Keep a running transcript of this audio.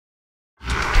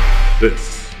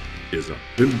This is a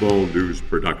Pinball News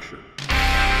production.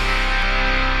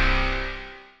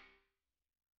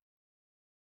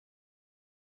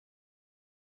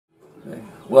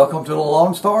 Welcome to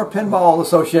the Star Pinball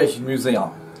Association Museum.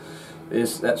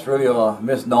 That's really a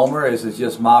misnomer. This is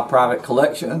just my private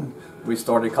collection. We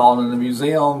started calling it a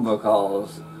museum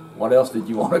because what else did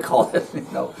you want to call it? You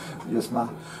know, just my.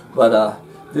 But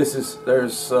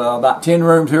there's about 10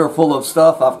 rooms here full of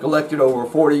stuff I've collected over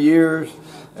 40 years.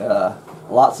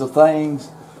 Lots of things.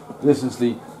 This is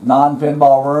the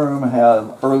non-pinball room. It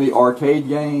has early arcade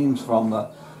games from the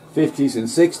 50s and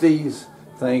 60s.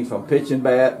 Things from pitch and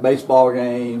bat, baseball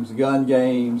games, gun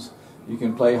games. You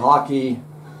can play hockey.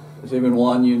 There's even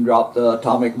one you can drop the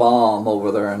atomic bomb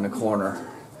over there in the corner.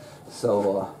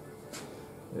 So,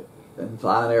 and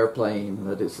fly an airplane.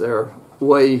 But it's their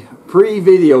way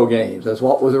pre-video games. That's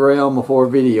what was around before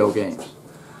video games.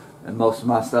 And most of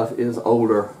my stuff is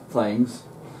older things.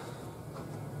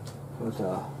 But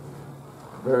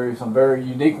some very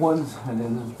unique ones, and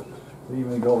then we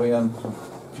even go in a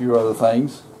few other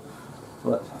things.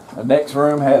 But the next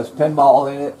room has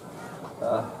pinball in it,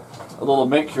 a little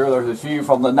mixture. There's a few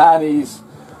from the 90s,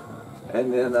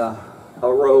 and then a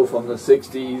row from the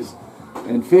 60s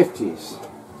and 50s.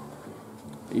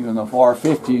 Even the far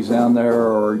 50s down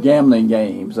there are gambling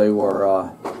games. They were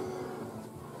a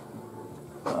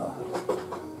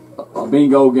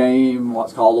bingo game,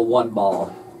 what's called a one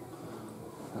ball.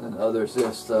 And others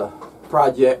just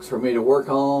projects for me to work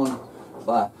on.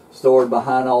 Stored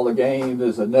behind all the games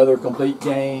is another complete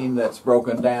game that's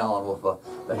broken down with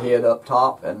the head up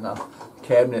top and the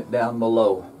cabinet down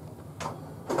below.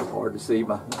 It's hard to see,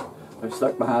 they're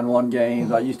stuck behind one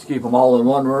game. I used to keep them all in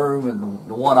one room, and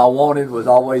the one I wanted was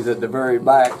always at the very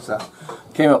back. So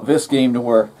I came up with this scheme to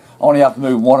where I only have to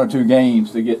move one or two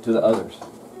games to get to the others.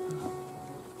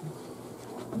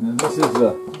 And then this is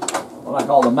what I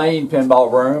call the main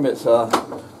pinball room. It's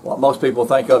what most people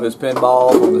think of as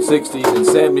pinball from the 60s and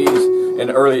 70s and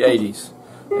early 80s.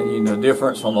 And you know the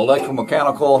difference from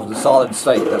electromechanical to solid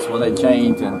state. That's when they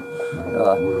changed in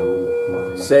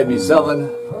 77.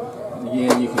 And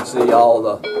again, you can see all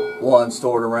the ones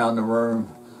stored around the room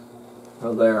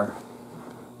are there.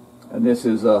 And this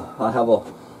is, I have a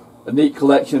neat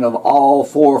collection of all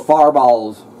 4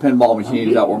 Fireballs pinball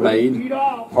machines that were made.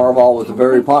 Fireball was a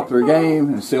very popular game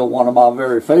and still one of my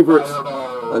very favorites.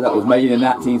 That was made in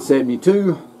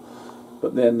 1972,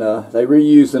 but then they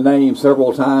reused the name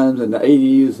several times in the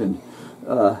 80s, and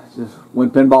just when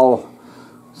pinball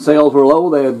sales were low,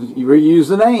 they reused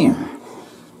the name,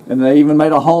 and they even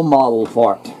made a home model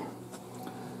for it.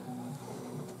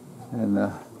 And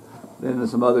then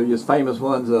there's some other just famous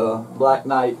ones. Black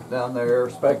Knight down there,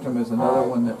 Spectrum is another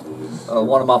one that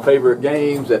one of my favorite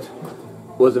games that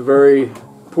was a very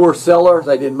poor seller.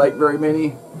 They didn't make very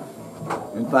many.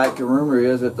 In fact, the rumor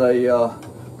is that they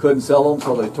couldn't sell them,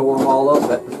 so they tore them all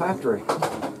up at the factory.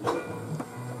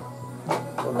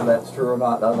 Whether that's true or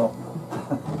not, I don't know.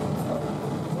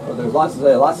 But there's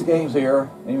lots of games here.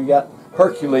 And we got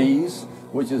Hercules,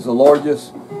 which is the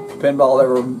largest pinball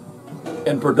ever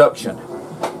in production.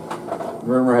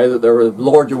 Rumor has it there were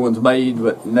larger ones made,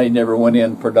 but they never went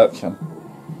in production.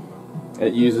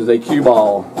 It uses a cue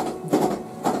ball.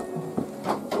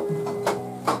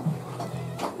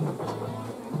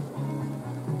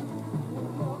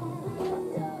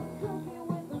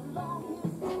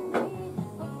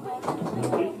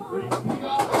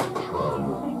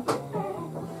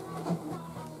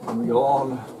 We go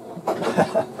on.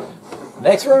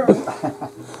 Next room.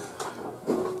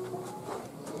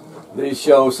 These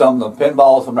show some of the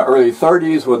pinballs from the early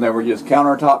 30s when they were just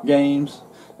countertop games,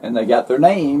 and they got their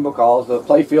name because the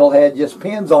playfield had just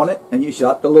pins on it, and you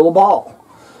shot the little ball.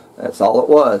 That's all it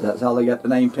was. That's how they got the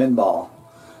name pinball.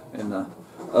 And the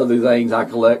other things I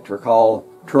collect are called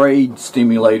trade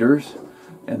stimulators,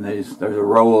 and there's a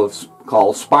row of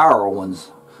called spiral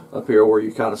ones up here where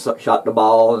you kind of shot the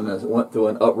ball and it went through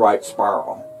an upright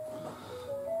spiral.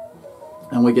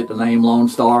 And we get the name Lone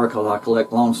Star because I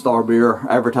collect Lone Star beer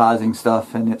advertising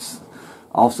stuff, and it's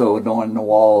also adorning the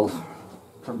walls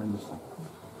tremendously.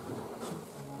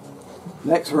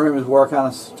 Next room is where I kind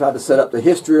of tried to set up the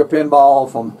history of pinball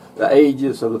from the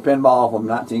ages of the pinball from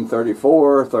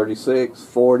 1934, 36,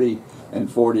 40,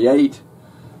 and 48.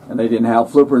 And they didn't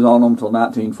have flippers on them until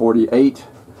 1948.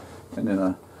 And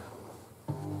then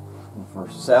for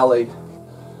Sally.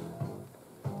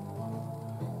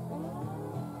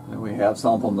 And we have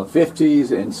some from the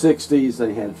 50s and 60s.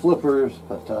 They had flippers,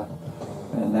 but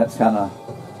and that's kind of,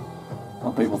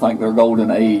 some people think they're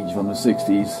golden age from the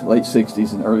 60s, late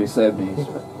 60s and early 70s.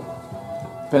 But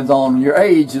depends on your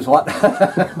age is what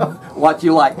what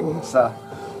you like. So,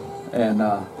 And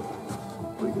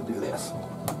we could do this.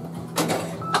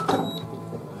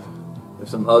 There's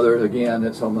some others, again,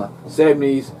 it's from the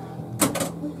 70s,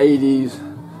 80s,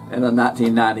 and a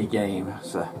 1990 game.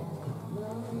 So,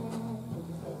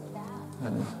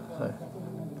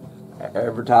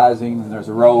 advertising. There's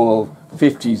a row of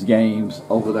 50s games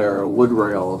over there, wood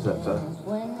rails. That's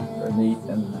they're neat,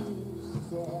 and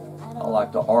I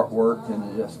like the artwork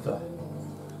and just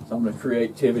some of the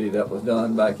creativity that was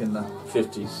done back in the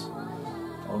 50s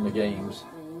on the games.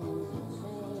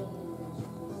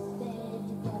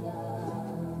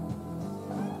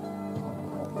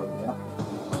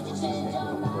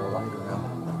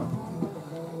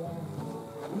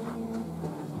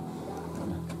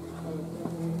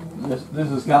 This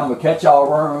is kind of a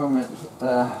catch-all room. It's,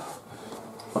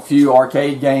 a few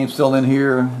arcade games still in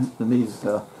here.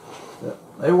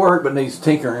 They work, but needs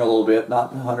tinkering a little bit,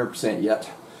 not 100% yet.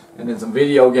 And then some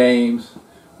video games,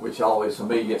 which always for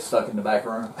me gets stuck in the back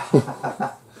room.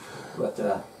 But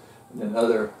then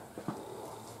other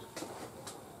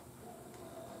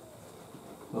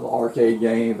little arcade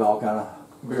games, all kind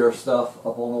of beer stuff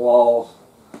up on the walls.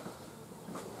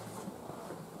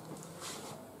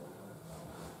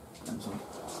 And some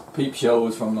peep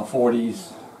shows from the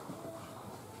 40s.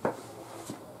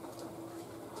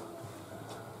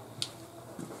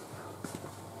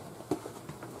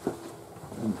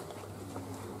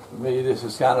 For me, this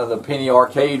is kind of the penny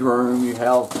arcade room. You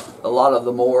have a lot of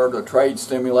the trade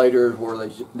simulators where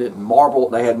they did marble.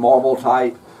 They had marble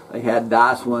type. They had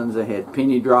dice ones. They had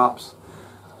penny drops,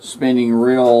 spinning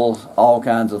reels, all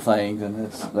kinds of things.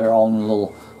 And they're all in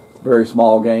little, very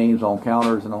small games on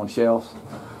counters and on shelves.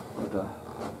 But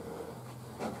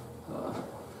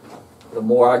the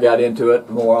more I got into it,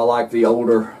 the more I liked the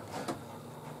older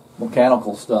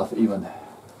mechanical stuff. Even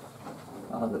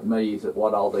I was amazed at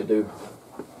what all they do.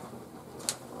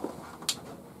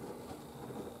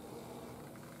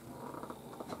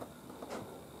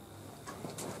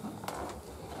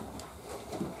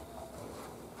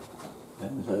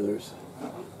 And so there's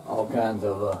all kinds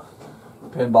of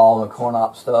pinball and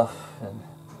corn-op stuff, and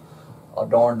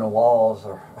adorn the walls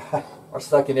are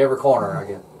stuck in every corner, I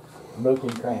guess. Nook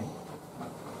and cranny.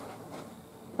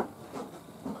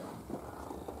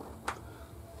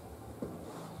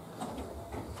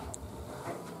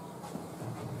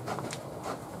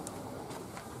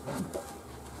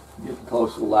 Getting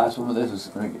close to the last one. This was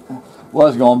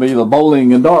going to be the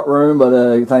bowling and dart room,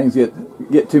 but things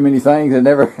get too many things and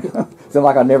never seems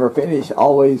like I never finish.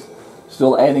 Always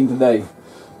still adding today,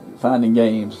 finding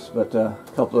games. But a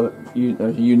couple of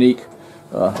unique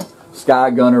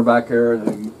Sky Gunner back there,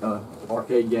 the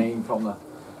arcade game from the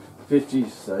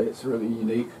 50s. It's really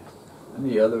unique. And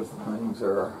the other things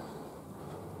are,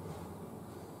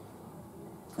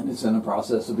 and it's in the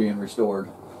process of being restored.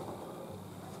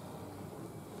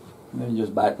 And then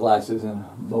just back glasses and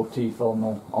motif on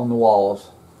the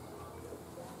walls.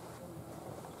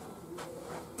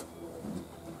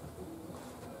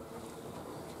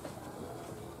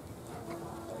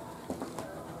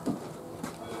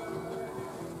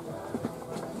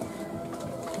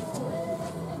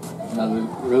 Another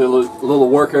really little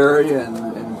work area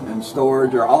and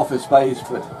storage or office space,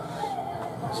 but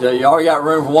so you already got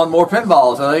room for one more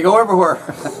pinball, so they go everywhere.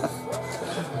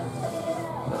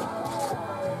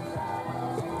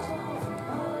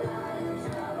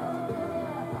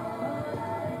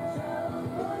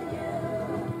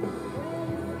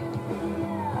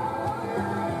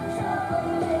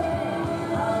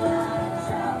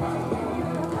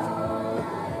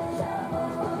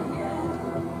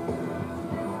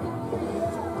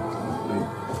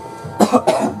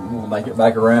 We'll make it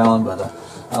back around, but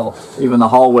even the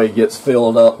hallway gets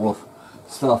filled up with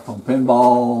stuff from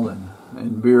pinball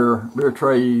and beer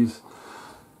trays,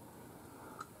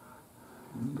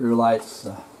 beer lights.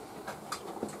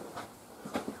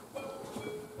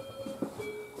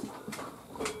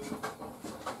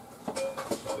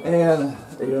 And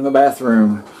even the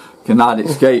bathroom cannot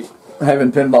escape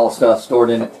having pinball stuff stored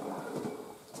in it.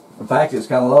 In fact, it's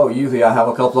kind of low. Usually I have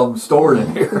a couple of them stored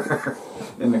in here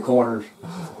in the corners.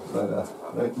 But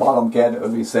the bottom cabinet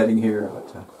would be sitting here.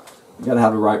 But you got to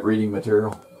have the right reading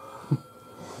material.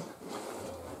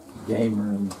 Game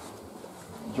room,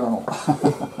 journal.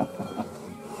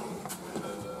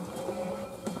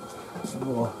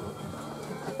 We'll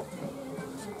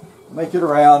make it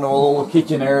around a little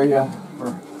kitchen area for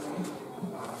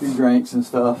a few drinks and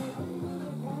stuff.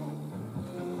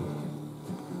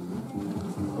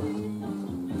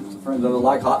 Friends that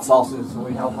like hot sauces,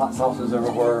 we have hot sauces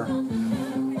everywhere.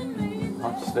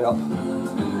 Hot step.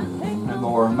 And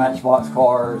more Matchbox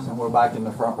cars, and we're back in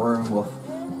the front room with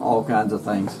all kinds of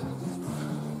things.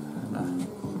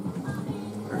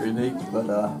 very neat. But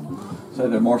so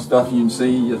there's more stuff you can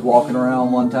see just walking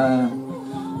around one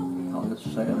time. I'll just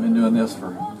say I've been doing this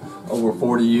for over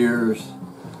 40 years.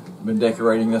 I've been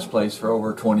decorating this place for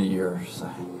over 20 years.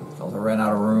 Because I ran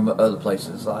out of room at other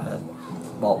places. I had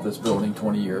bought this building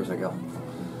 20 years ago.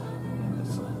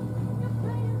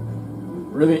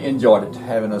 Really enjoyed it,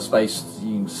 having a space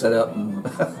you can set up and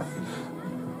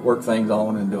work things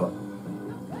on and do it.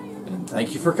 And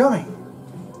thank you for coming.